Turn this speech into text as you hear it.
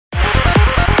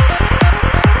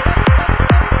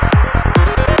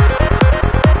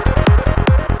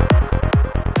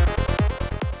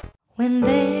When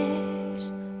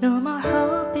there's no more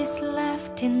hope is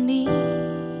left in me,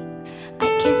 I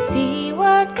can see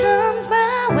what comes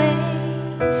my way,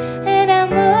 and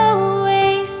I'm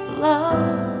always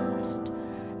lost.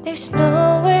 There's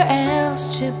nowhere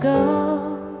else to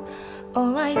go.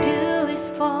 All I do is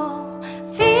fall.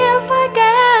 Feels like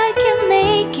I can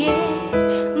make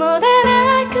it more than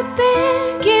I could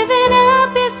bear. Giving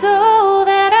up is all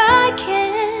that I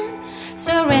can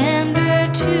surrender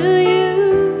to you.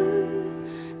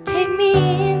 Take me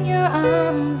in your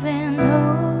arms and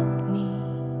hold me.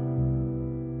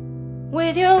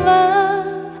 With your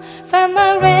love, find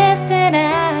my rest, and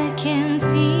I can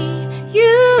see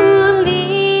you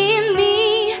lead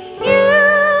me.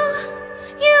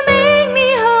 You make me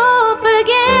hope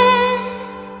again.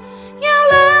 Your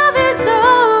love is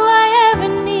all I ever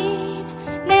need.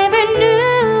 Never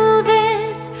knew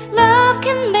this love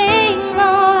can make my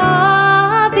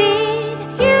heart beat.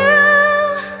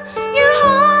 You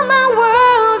hold my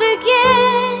world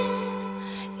again.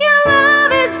 Your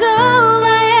love is all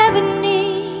I ever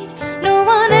need. No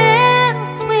one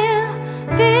else will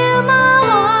fill my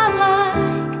heart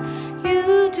like you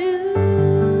do.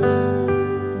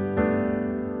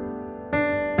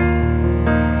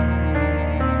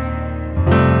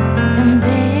 And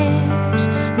there's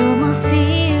no more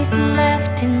fears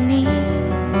left in me.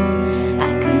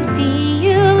 I can see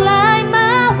you light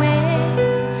my way,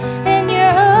 and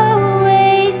you're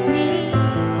always near.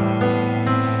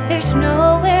 There's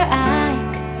nowhere I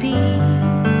could be.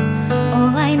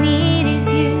 All I need is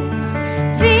you.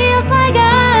 Feels like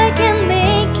I can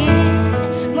make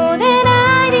it more than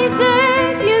I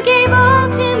deserve. You gave all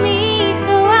to me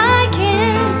so I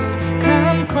can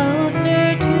come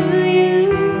closer to you.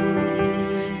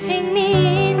 Take me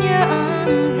in your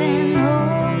arms and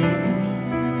hold me.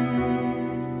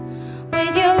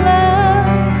 With your love,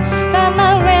 find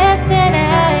my rest, and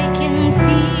I can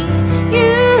see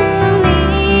you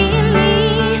lead me.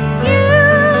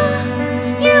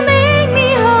 You make me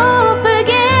hope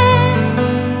again.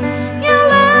 Your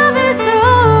love is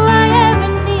all I ever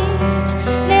need.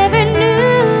 Never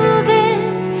knew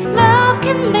this love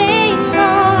can make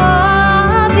my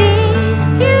heart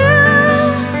beat.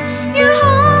 You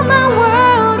hold my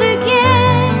world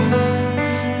again.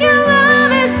 Your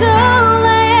love is all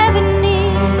I ever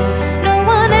need. No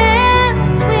one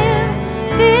else will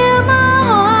fill my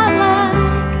heart like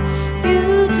you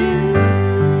do.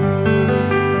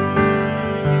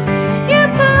 You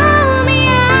pull me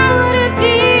out of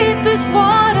deepest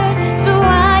water so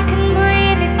I can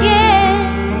breathe again.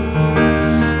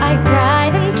 I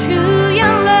dive into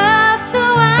your love so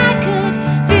I could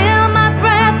feel my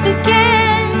breath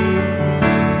again.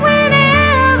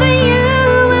 Whenever you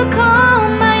will call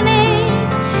my name,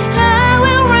 I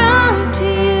will run to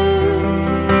you.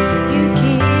 You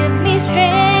give me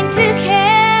strength to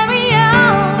carry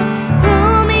on.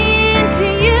 Pull me into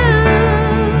you.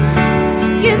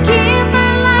 You give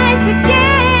my life again.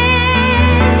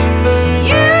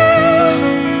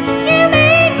 You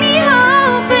make me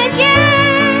hope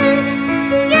again.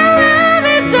 Your love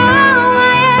is all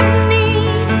I ever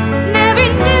need. Never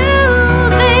knew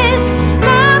this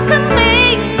love could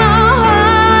make my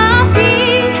heart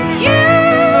beat.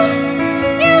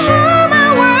 You hold my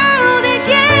world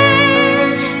again.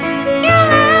 Your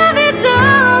love is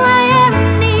all I ever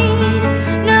need.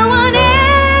 No one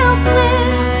else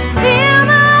will fill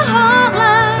my heart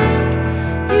like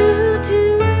you do.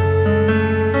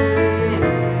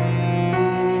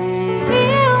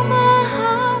 Fill my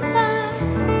heart like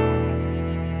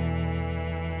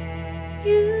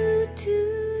you do.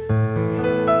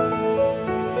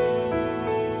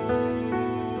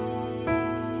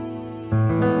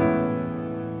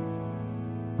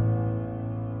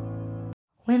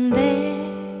 When